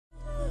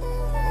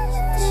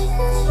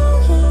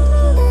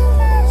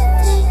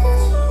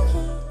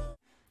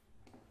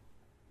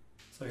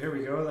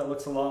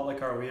looks a lot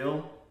like our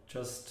wheel,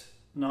 just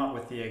not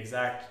with the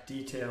exact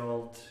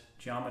detailed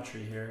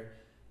geometry here.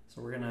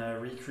 So we're gonna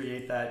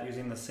recreate that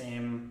using the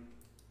same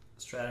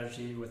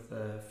strategy with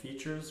the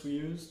features we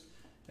used,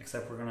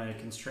 except we're gonna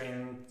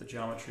constrain the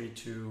geometry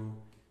to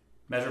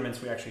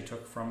measurements we actually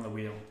took from the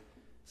wheel.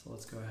 So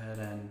let's go ahead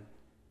and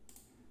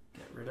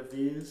get rid of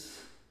these.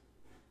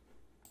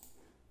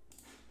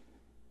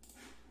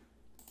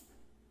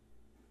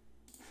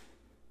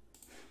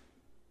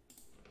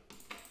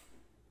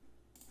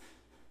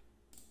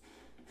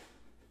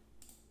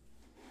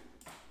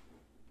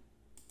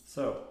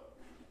 So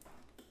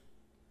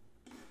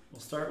we'll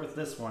start with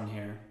this one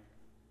here.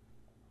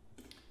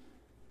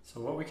 So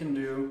what we can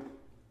do,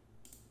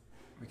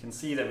 we can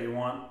see that we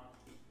want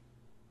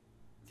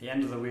the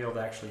end of the wheel to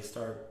actually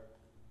start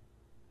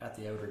at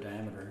the outer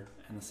diameter,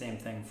 and the same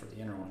thing for the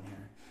inner one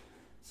here.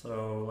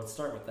 So let's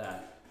start with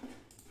that.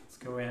 Let's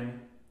go in,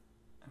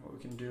 and what we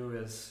can do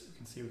is, you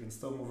can see we can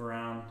still move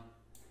around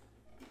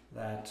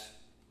that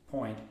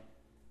point,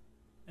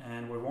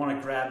 and we want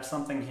to grab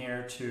something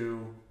here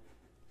to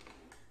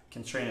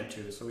constrain it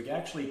to. So we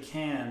actually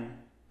can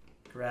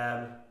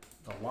grab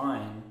the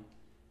line,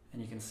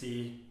 and you can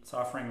see it's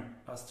offering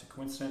us to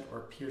coincident or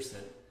pierce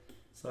it.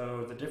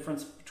 So the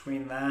difference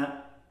between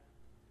that,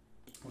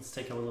 let's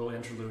take a little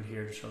interlude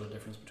here to show the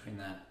difference between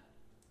that.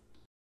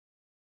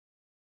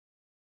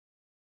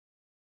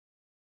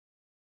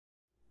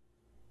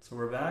 So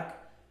we're back.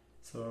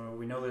 So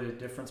we know the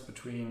difference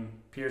between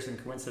pierce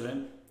and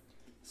coincident.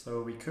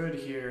 So we could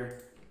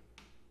here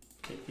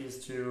take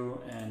these two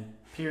and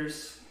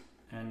pierce,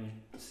 and you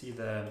see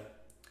the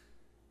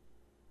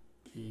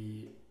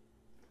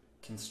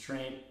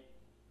constraint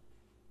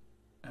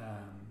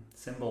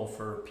symbol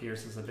for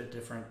pierce is a bit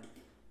different.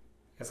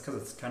 I guess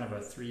because it's kind of a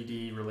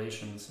 3D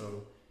relation,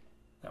 so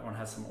that one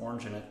has some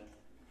orange in it.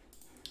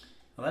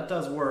 Now that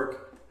does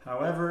work,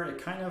 however, it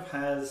kind of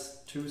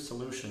has two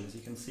solutions.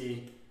 You can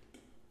see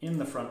in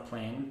the front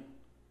plane,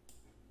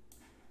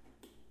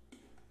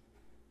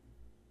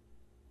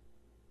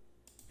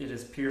 it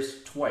is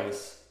pierced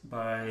twice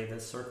by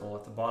this circle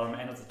at the bottom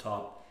and at the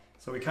top.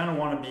 So we kind of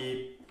want to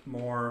be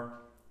more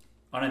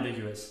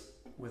unambiguous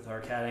with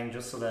our CADing,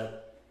 just so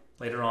that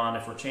later on,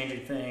 if we're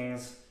changing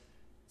things,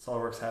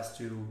 SolidWorks has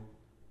to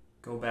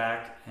go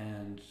back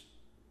and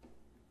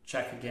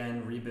check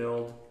again,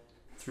 rebuild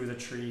through the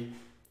tree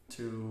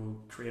to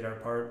create our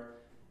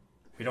part.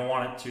 We don't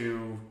want it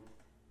to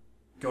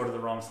go to the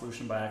wrong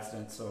solution by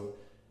accident, so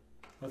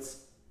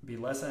let's be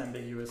less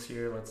ambiguous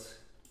here. Let's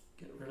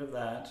get rid of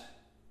that.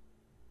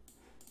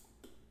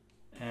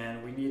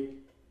 And we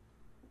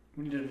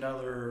need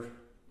another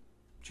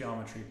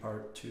geometry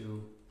part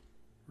to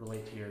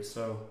relate here.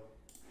 So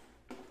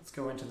let's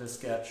go into this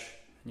sketch,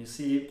 and you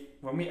see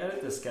when we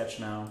edit this sketch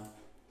now,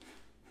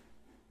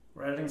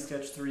 we're editing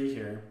sketch 3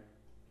 here,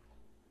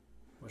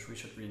 which we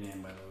should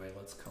rename, by the way.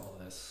 Let's call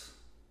this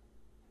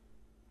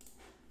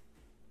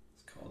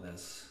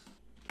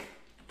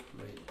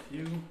right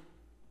view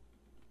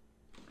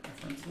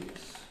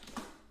references.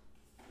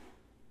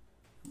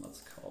 And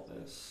let's call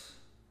this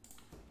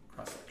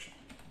cross section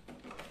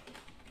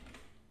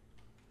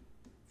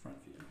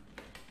front view.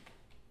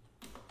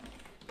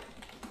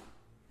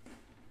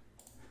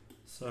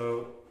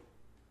 So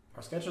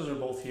our sketches are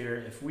both here.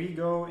 If we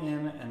go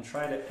in and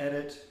try to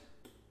edit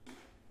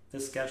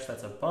this sketch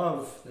that's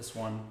above this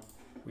one,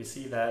 we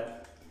see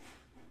that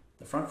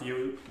the front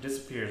view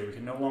disappears. We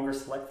can no longer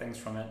select things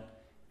from it,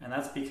 and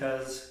that's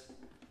because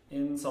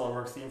in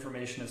SolidWorks the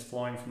information is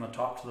flowing from the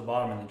top to the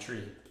bottom in the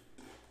tree.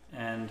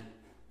 And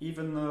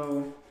even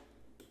though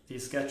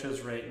these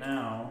sketches right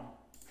now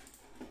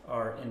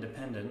are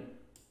independent,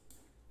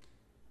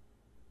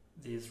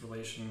 these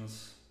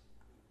relations,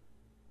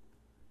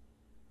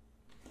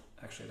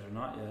 actually they're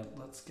not yet.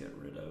 Let's get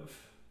rid of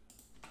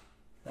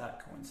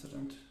that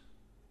coincident.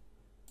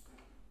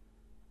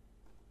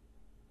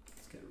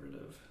 Let's get rid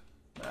of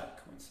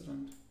that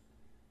coincident.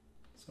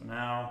 So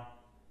now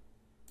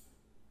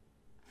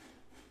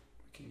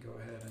we can go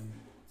ahead and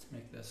let's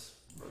make this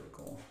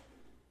vertical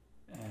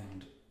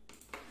and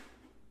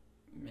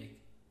make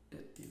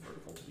it be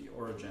vertical to the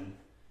origin.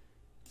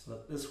 So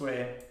that this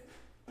way,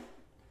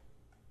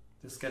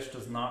 this sketch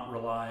does not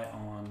rely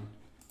on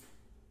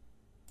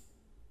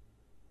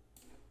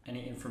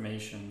any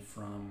information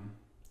from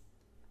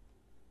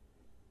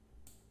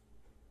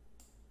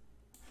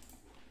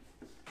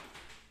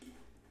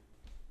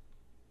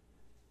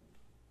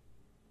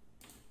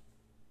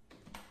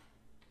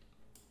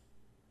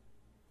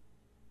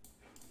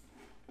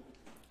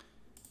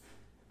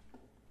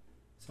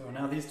So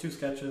now these two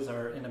sketches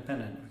are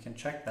independent. We can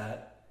check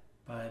that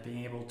by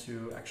being able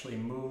to actually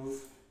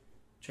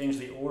change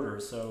the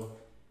order. So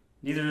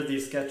neither of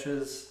these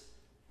sketches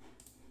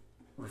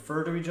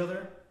refer to each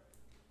other.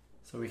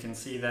 So we can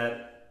see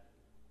that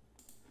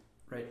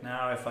right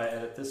now if I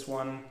edit this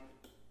one,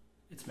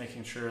 it's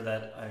making sure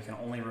that I can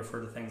only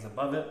refer to things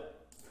above it.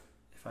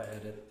 If I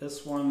edit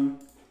this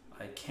one,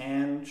 I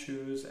can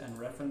choose and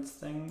reference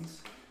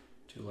things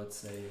to, let's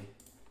say,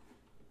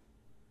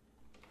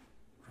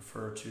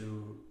 refer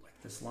to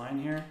like this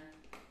line here.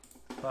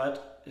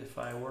 But if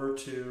I were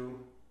to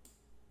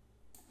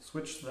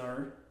switch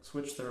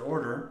their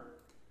order,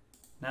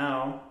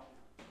 now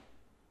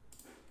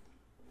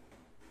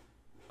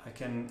I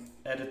can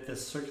edit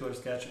this circular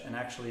sketch and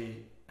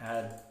actually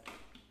add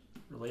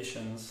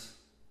relations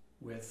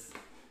with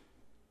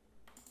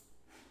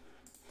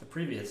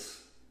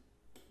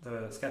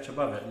the sketch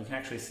above it. And you can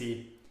actually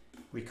see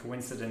we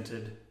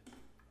coincidented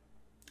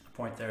a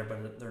point there,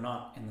 but they're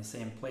not in the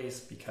same place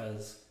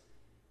because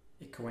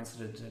it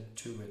coincided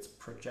to its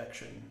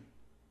projection.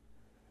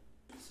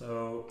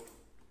 So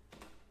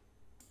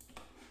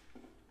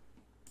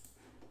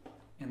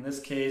in this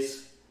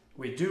case,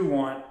 we do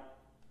want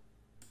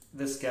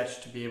this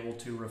sketch to be able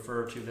to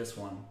refer to this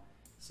one.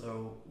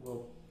 So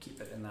we'll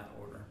keep it in that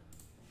order.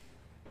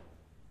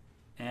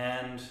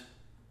 And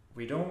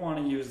we don't want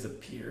to use the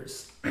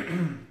pierce.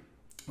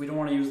 We don't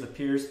want to use the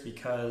pierce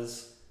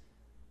because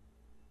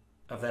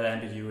of that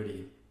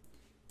ambiguity.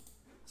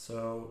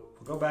 So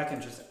we'll go back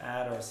and just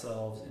add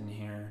ourselves in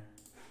here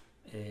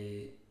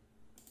a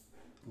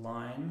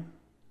line,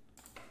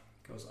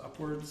 goes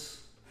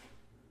upwards,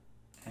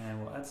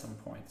 and we'll add some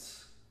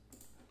points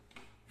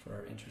for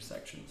our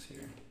intersections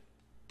here.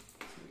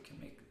 So we can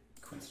make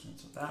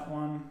coincidence with that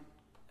one,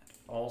 and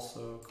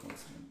also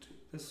coincident to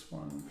this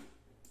one,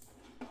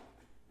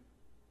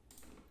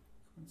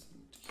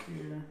 coincident to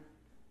here,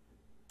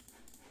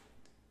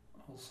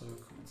 also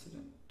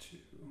coincident to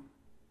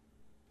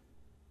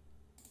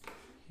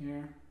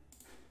here.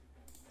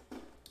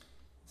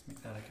 Let's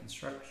make that a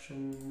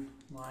construction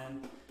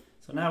line.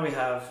 So now we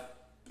have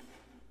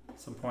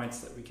some points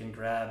that we can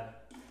grab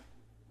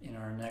in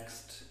our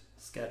next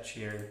sketch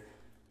here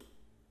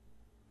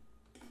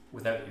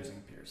without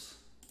using pierce.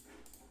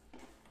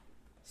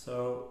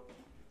 So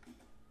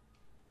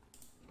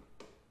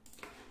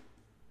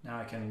now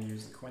I can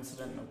use the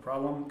coincident, no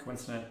problem.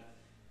 Coincident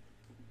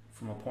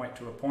from a point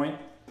to a point.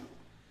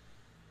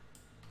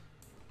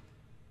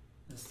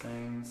 This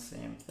thing,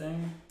 same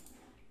thing.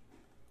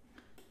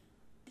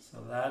 So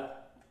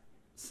that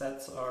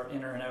sets our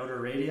inner and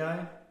outer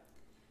radii.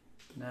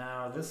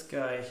 Now this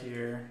guy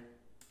here,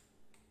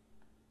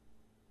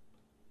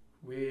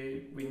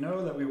 we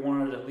know that we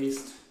wanted at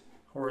least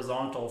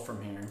horizontal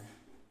from here,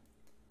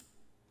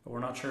 but we're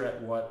not sure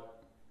at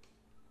what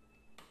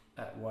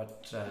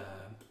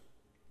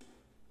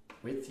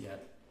width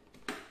yet.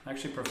 I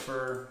actually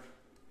prefer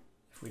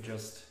if we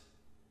just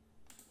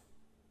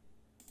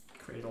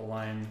create a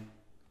line,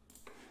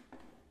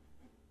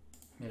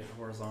 made it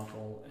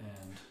horizontal,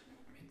 and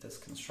made this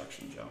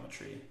construction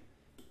geometry,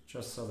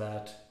 just so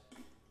that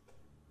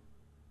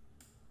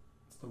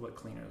it's a little bit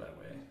cleaner that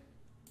way.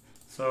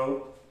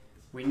 So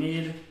we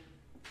need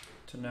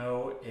to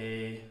know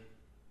we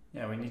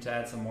need to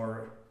add some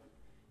more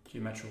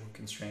geometrical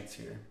constraints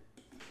here.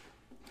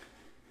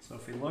 So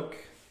if we look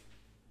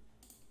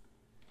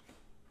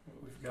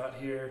what we've got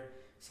here,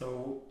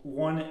 so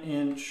 1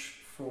 inch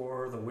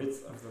for the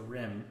width of the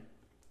rim.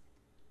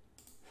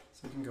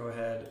 So we can go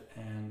ahead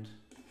and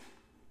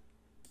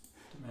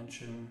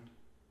dimension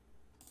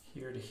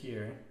here to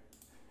here.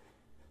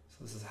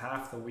 So this is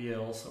half the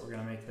wheel, so we're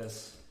going to make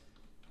this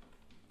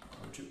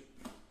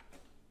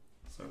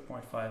so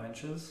 0.5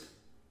 inches.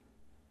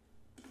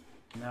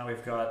 Now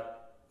we've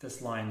got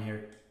this line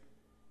here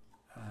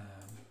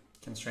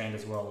constrained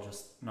as well,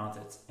 just not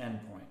its end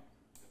point.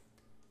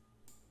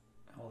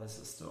 All this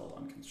is still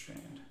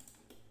unconstrained.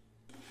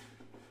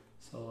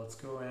 So let's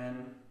go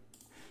in.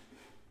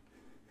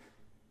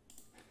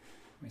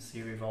 We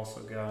see we've also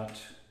got,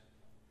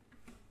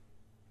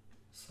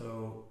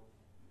 so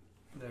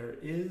there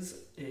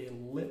is a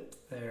lip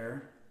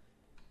there.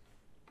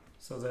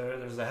 So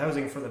there's a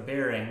housing for the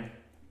bearing,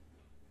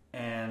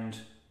 and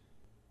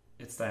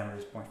its diameter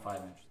is 0.5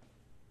 inches.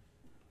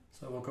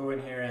 So we'll go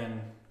in here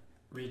and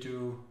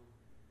redo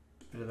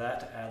a bit of that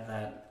to add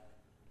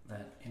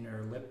that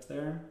inner lip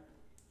there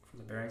for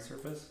the bearing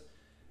surface.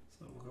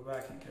 So we'll go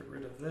back and get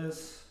rid of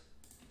this,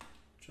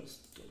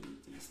 just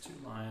delete these two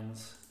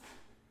lines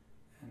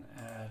and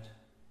add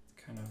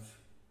the kind of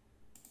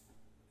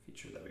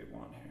feature that we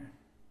want here.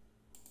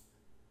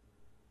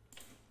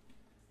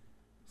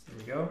 So there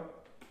we go.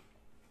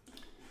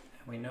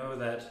 And we know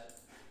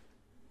that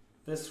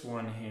this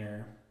one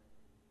here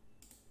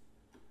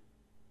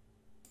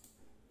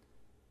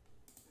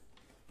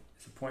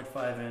is a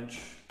 0.5 inch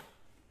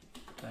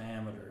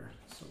diameter.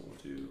 So we'll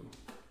do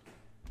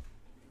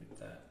like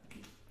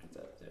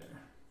that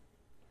there.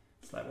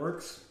 So that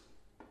works.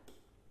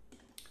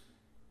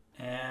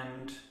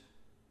 And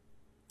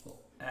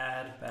we'll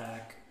add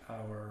back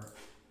our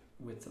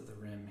width of the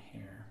rim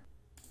here.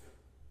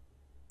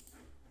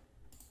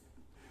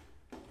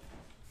 So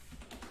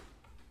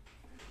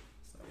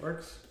that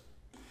works.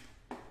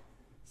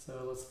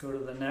 So let's go to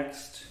the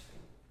next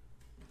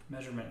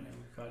measurement that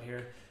we've got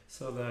here.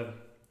 So the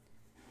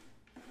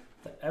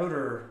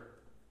outer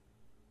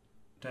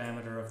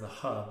diameter of the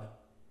hub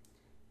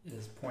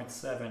is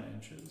 0.7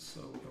 inches.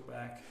 So we'll go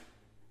back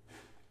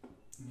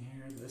in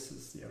here. This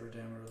is the outer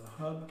diameter of the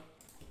hub.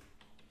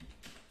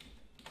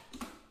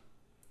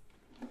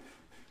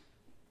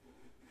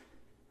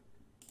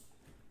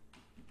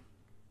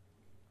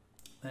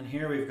 then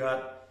here we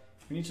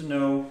need to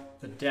know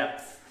the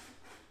depth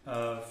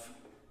of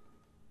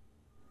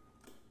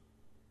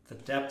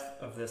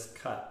this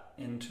cut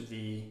into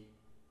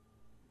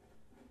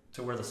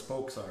to where the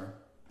spokes are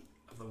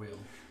of the wheel.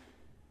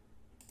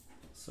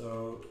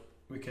 So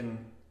we can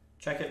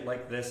check it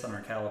like this on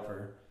our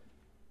caliper.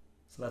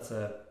 So that's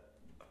a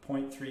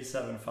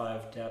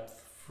 0.375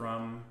 depth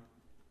from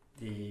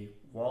the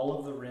wall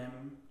of the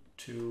rim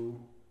to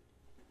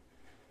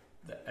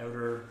the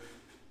outer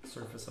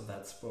surface of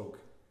that spoke.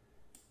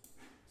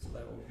 So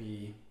that will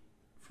be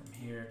from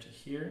here to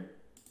here.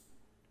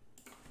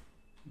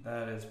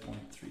 That is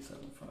 0.375.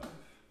 So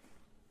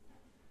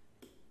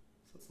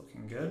it's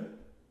looking good.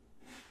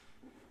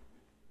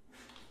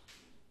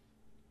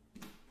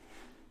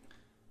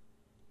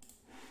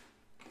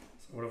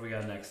 So what have we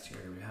got next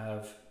here? We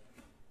have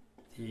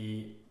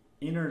the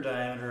inner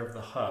diameter of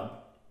the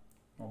hub,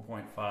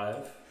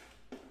 1.5.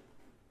 So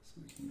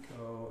we can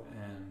go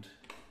and,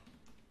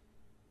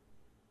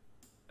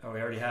 oh, we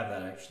already have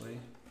that actually.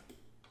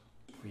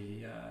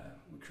 We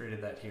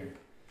created that here.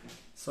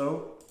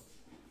 So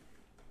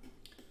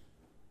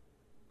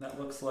that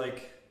looks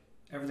like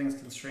everything's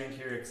constrained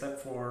here except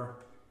for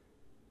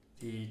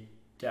the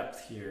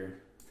depth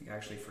here. I think I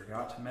actually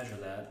forgot to measure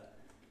that.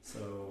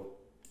 So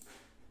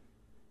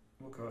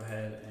we'll go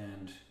ahead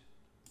and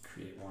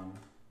create one.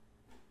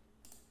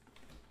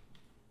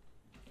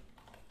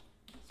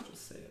 Let's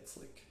just say it's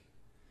like,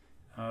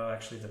 oh,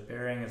 actually the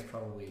bearing is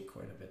probably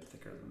quite a bit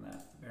thicker than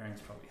that. The bearing's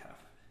probably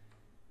half,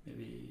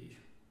 maybe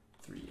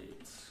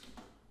 3/8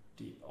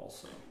 deep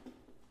also.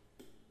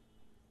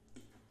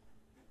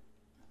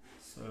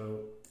 So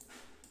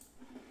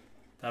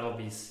that'll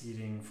be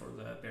seating for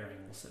the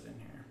bearing will sit in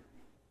here.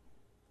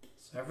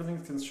 So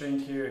everything's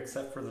constrained here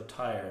except for the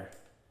tire.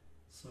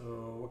 So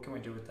what can we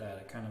do with that?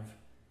 I kind of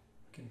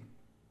can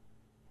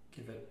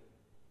give it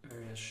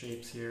various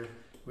shapes here.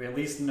 We at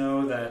least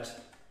know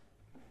that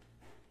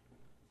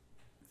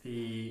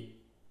the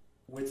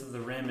width of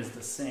the rim is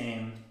the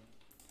same.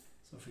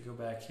 So if we go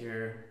back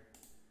here,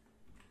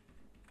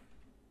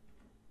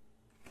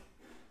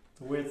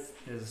 the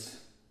width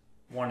is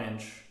 1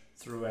 inch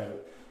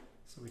throughout.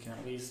 So we can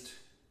at least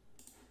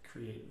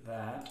create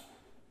that.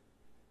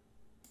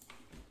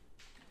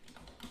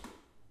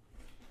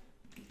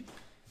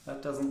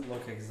 That doesn't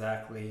look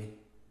exactly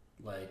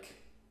like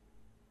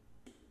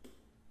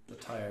the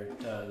tire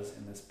does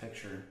in this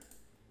picture.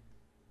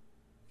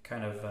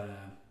 Kind of,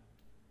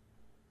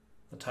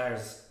 the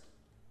tire's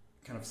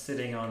kind of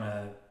sitting on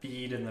a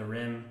bead in the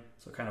rim,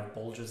 so it kind of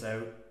bulges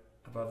out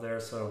above there.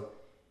 So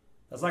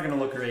that's not going to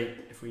look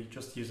great if we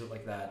just use it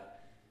like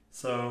that.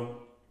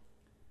 So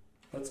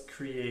let's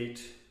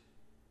create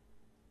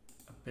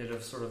a bit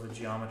of sort of the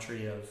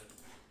geometry of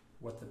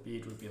what the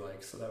bead would be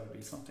like. So that would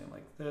be something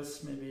like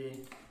this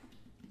maybe.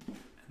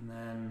 And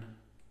then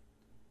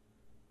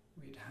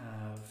we'd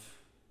have,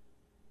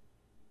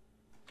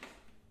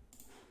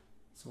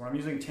 so when I'm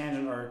using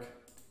tangent arc,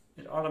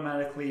 it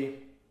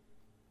automatically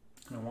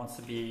wants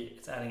to be,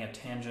 it's adding a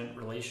tangent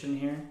relation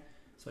here.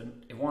 So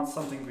it wants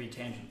something to be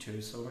tangent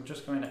to. So we're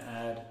just going to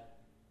add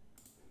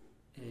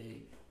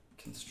a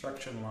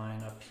construction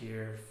line up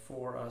here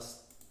for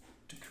us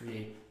to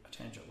create a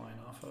tangent line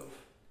off of.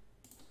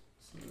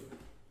 So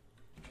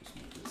just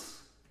make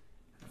this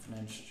 1/2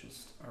 inch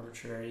just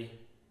arbitrary.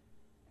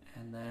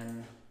 And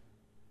then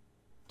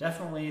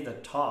definitely the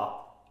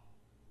top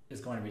is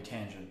going to be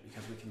tangent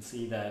because we can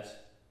see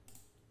that,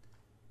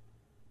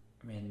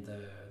 I mean,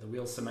 the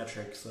wheel's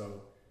symmetric,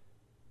 so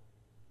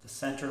the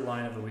center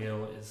line of the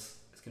wheel is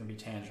going to be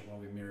tangent while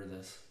we mirror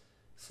this.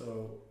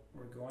 So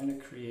we're going to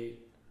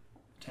create a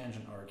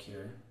tangent arc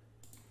here.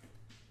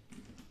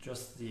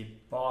 Just the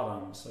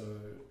bottom, so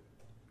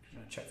we're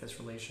going to check this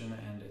relation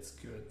and it's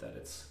good that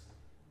it's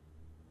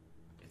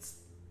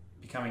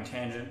becoming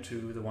tangent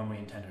to the one we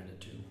intended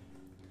it to.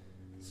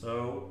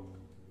 So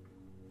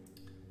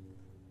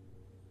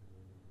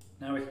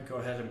now we can go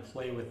ahead and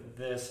play with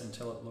this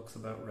until it looks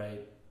about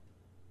right.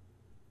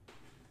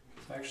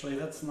 So actually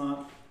that's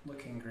not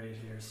looking great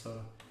here,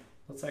 so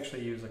let's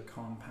actually use a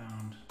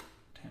compound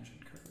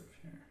tangent curve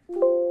here.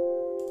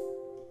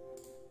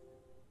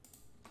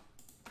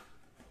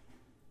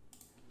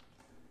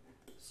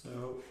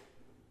 So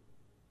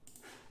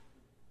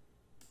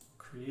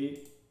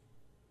create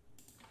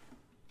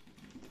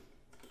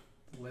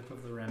the lip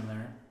of the rim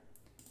there,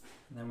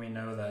 and then we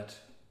know that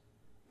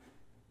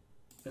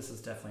this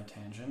is definitely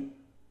tangent,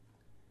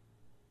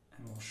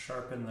 and we'll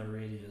sharpen the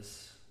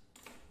radius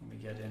when we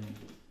get in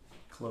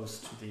close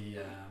to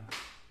the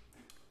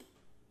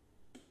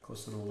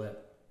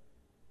lip.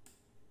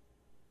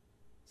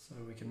 So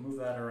we can move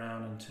that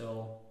around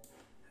until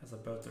it has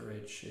about the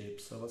right shape.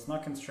 So let's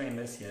not constrain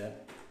this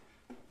yet.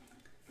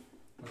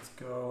 Let's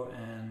go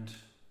and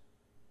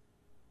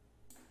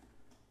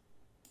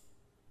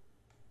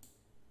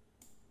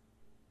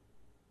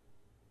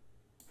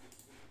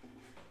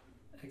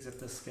exit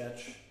this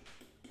sketch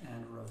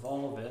and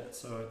revolve it.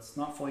 So it's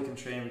not fully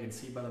constrained, we can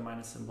see by the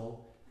minus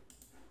symbol.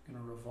 I'm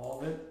going to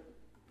revolve it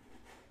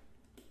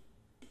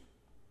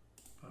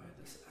by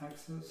this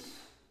axis.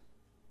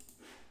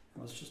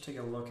 Let's just take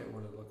a look at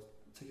what it looks.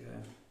 Take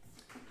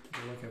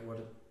a look at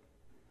what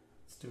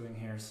it's doing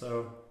here.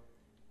 So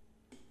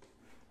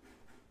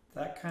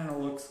that kind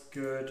of looks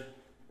good.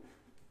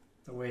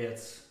 The way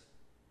it's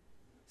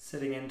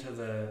sitting into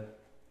the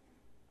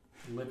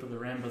lip of the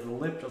rim, but the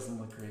lip doesn't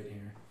look great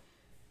here.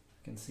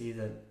 You can see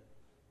that it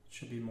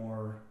should be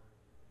more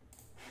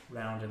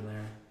round in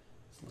there.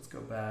 So let's go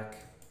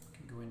back. We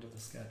can go into the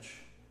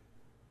sketch.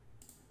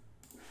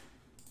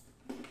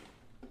 We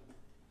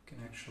can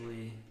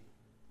actually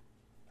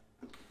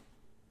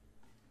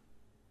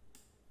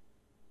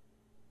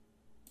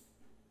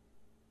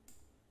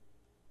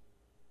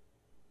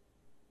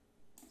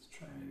let's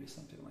try maybe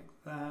something like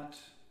that.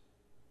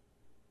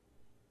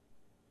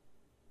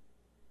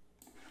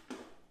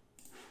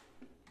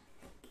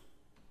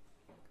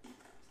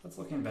 That's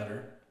looking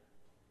better.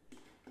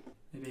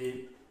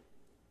 Maybe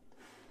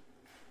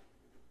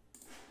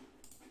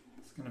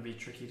it's going to be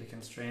tricky to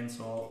constrain,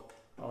 so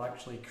I'll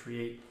actually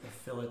create the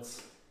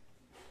fillets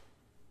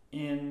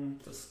in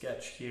the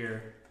sketch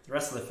here. The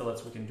rest of the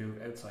fillets we can do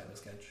outside the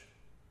sketch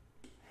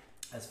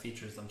as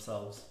features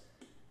themselves.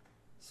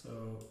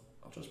 So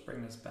I'll just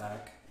bring this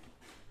back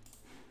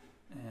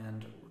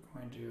and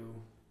we're going to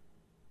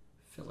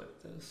fillet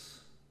this.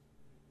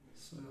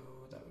 So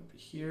that would be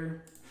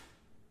here.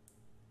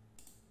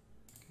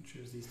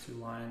 Choose these two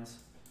lines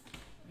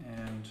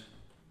and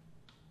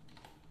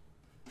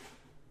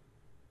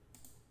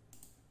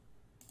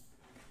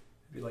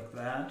maybe like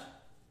that.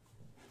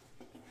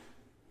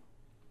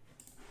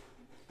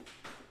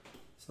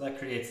 So that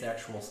creates the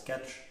actual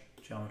sketch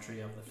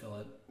geometry of the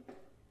fillet.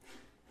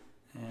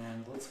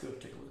 And let's go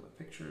take a look at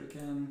the picture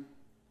again.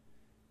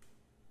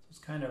 So it's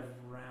kind of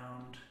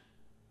round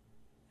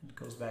and it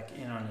goes back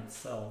in on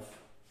itself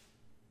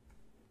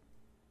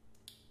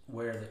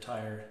where the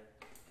tire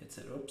hits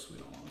it. Oops, we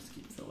don't want to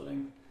keep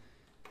filleting.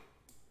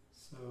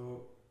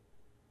 So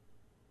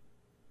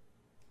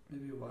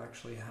maybe we'll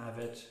actually have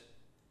it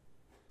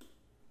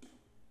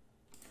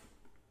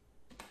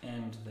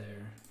end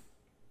there.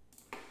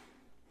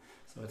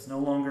 So it's no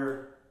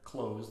longer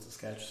closed, the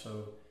sketch,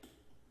 so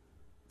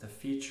the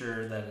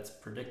feature that it's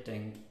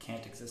predicting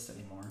can't exist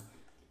anymore.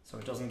 So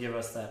it doesn't give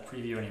us that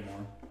preview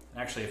anymore.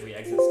 And actually, if we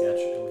exit sketch,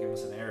 it'll give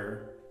us an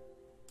error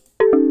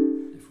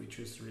if we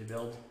choose to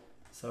rebuild.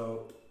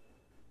 So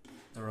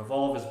the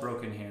revolve is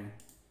broken here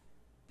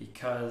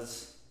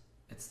because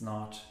it's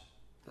not,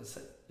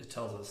 it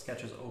tells us the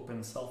sketch is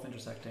open,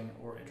 self-intersecting,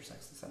 or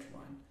intersects the central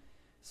line.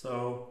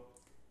 So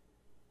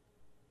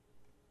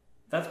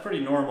that's pretty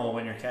normal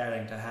when you're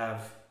CADing to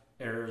have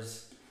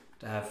errors,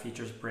 to have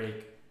features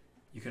break.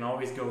 You can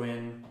always go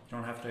in, you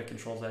don't have to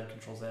Control Z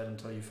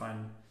until you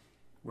find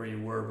where you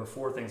were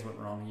before things went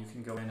wrong. You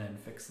can go in and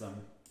fix them.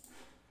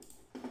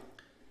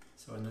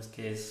 So in this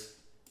case,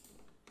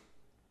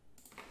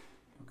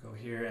 we'll go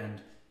here,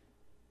 and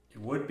it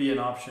would be an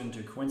option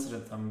to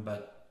coincident them,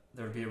 but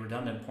there would be a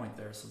redundant point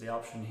there. So the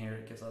option here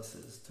it gives us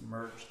is to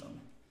merge them.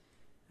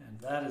 And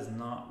that is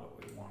not what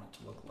we want it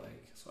to look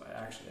like. So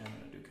I actually am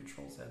going to do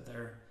Control Z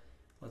there.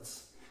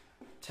 Let's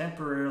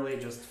temporarily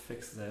just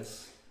fix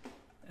this.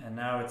 And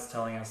now it's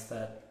telling us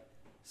that,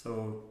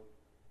 so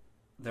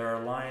there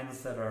are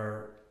lines that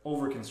are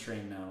over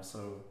constrained now.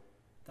 So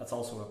that's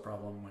also a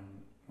problem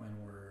when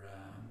we're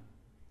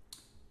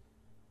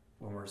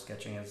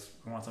sketching, is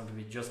we want them to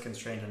be just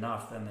constrained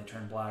enough, then they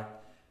turn black.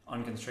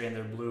 Unconstrained,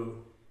 they're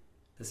blue.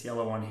 This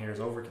yellow one here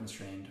is over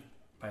constrained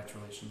by its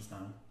relations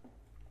now.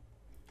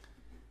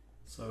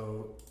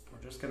 So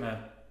we're just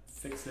gonna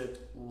fix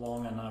it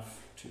long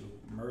enough to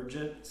merge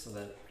it so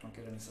that we don't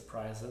get any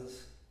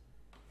surprises.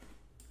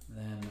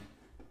 Then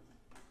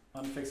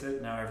unfix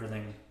it, now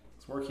everything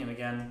is working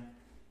again.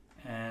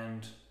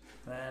 And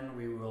then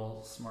we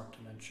will smart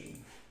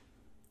dimension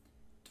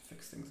to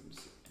fix things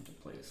into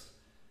place.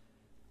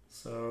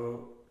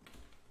 So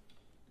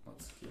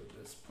let's give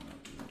this point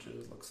of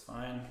images, looks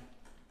fine.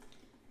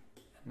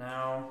 And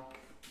now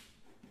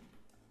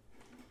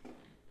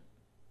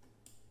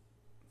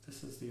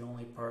this is the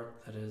only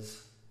part that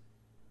is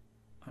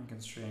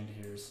unconstrained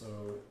here.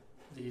 So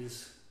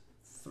these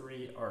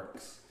three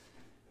arcs.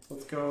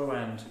 Let's go,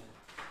 and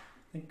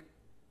I think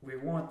we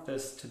want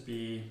this to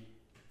be,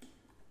 I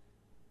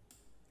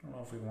don't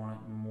know if we want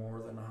it more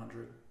than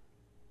 100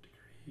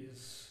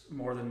 degrees,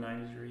 more than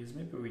 90 degrees.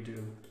 Maybe we do.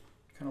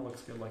 It kind of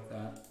looks good like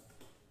that.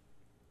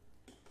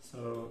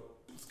 So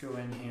let's go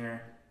in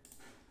here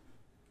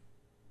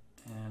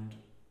and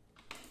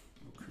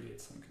we'll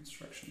create some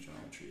construction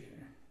geometry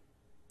here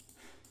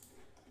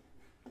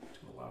to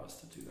allow us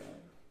to do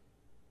that.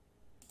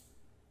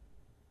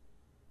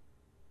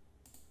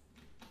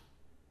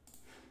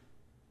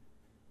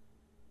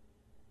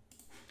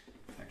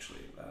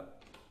 Actually,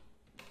 that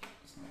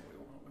is not what we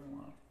want. We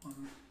want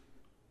one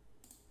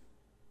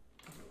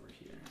over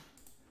here.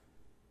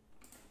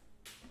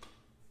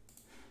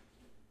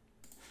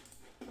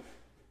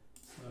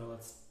 So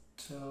let's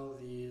tell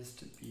these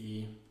to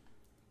be,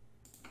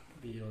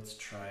 let's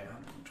try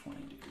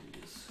 120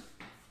 degrees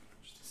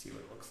just to see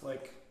what it looks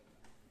like.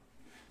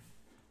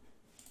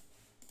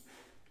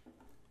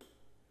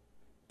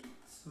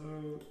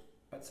 So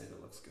I'd say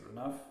that looks good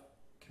enough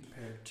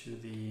compared to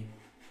the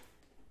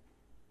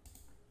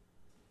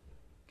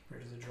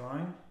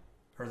drawing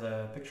or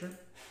the picture.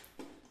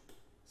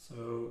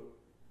 So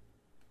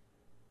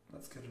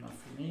that's good enough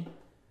for me.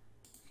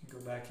 We can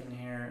go back in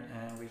here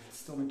and we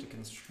still need to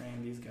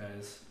constrain these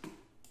guys.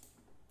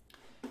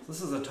 So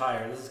this is a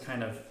tire. This is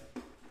kind of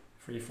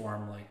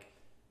freeform. Like,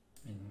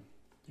 I mean,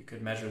 you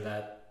could measure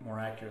that more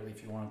accurately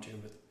if you wanted to,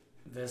 but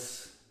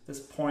this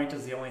point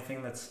is the only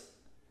thing that's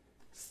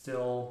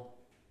still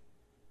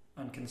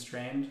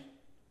unconstrained.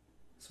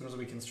 As soon as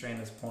we constrain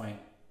this point,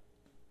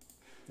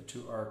 the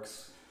two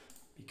arcs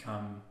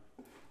become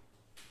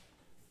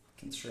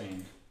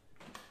constrained.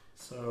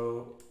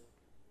 So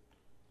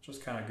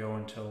just kind of go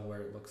until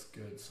where it looks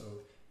good. So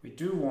we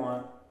do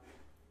want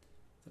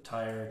the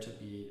tire to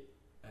be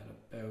at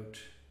about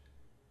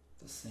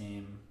the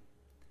same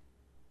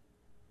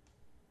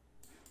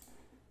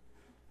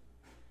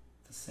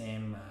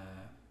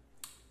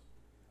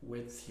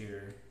width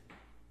here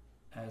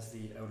as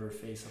the outer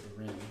face of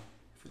the rim.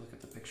 If you look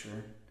at the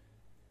picture,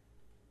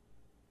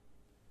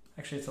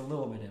 actually it's a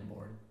little bit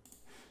inboard.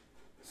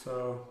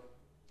 So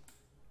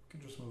we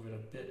can just move it a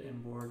bit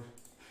inboard.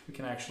 We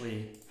can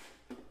actually,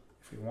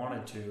 if we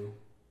wanted to,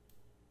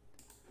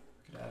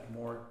 we could add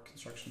more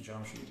construction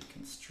geometry to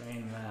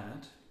constrain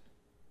that.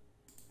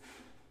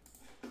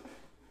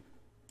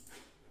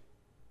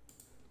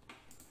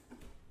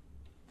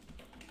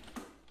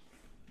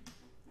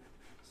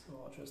 So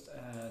I'll just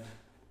add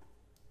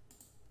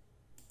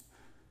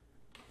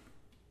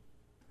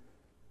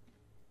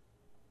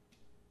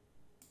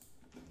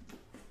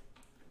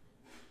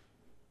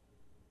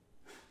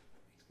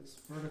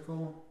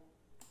vertical.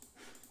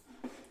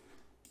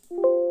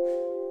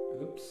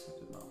 Oops, I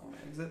did not want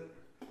to exit.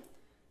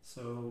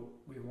 So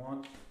we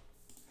want,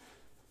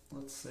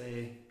 let's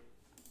say,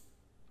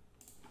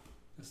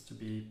 this to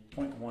be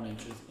 0.1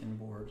 inches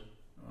inboard.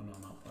 Oh no,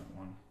 not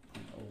 0.1,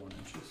 0.01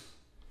 inches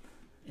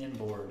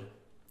inboard.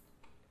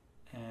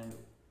 And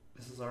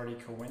this is already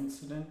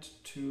coincident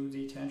to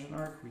the tangent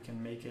arc. We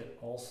can make it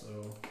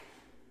also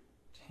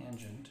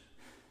tangent.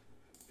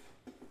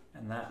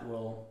 And that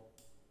will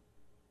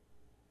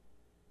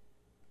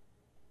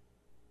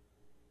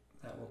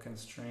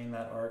constrain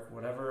that arc.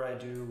 Whatever I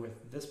do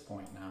with this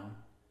point now,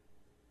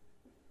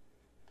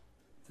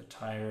 the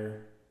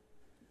tire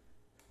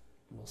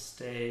will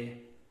stay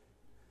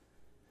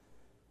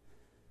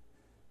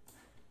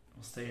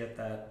at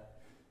that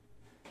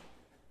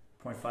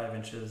 0.5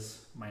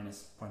 inches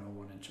minus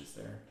 0.01 inches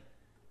there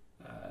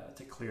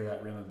to clear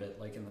that rim a bit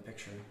like in the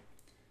picture.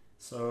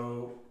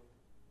 So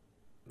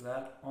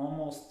that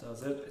almost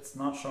does it. It's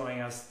not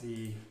showing us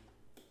the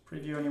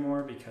preview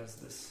anymore because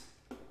this,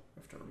 we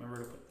have to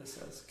remember to put this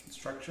as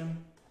construction.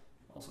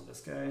 Also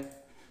this guy.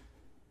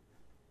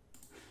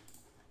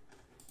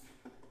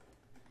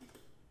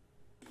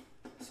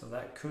 So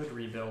that could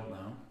rebuild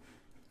now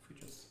if we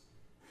just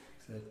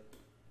exit.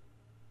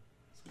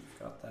 So we've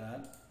got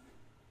that.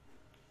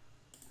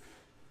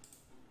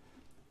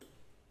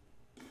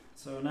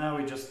 So now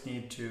we just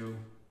need to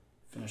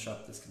finish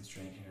up this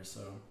constraint here.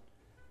 So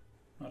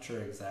I'm not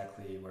sure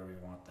exactly where we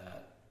want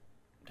that.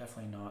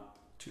 Definitely not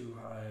too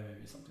high,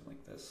 maybe something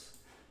like this.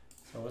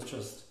 So let's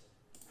just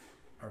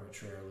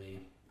arbitrarily,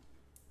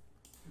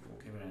 we'll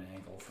give it an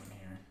angle from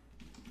here.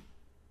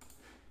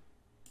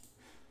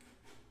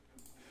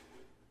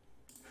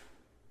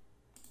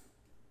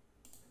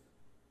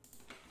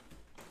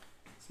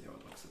 See how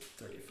it looks at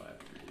 35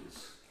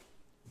 degrees.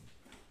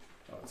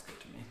 Oh, that's good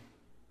to me.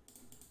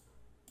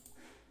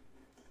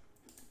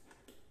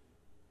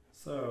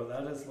 So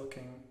that is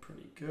looking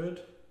pretty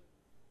good.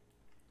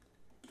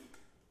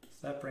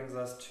 So that brings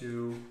us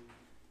to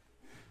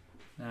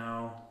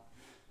now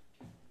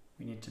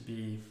we need to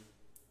be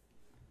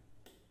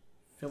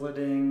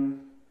filleting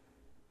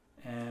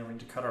and we need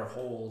to cut our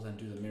holes and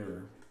do the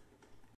mirror.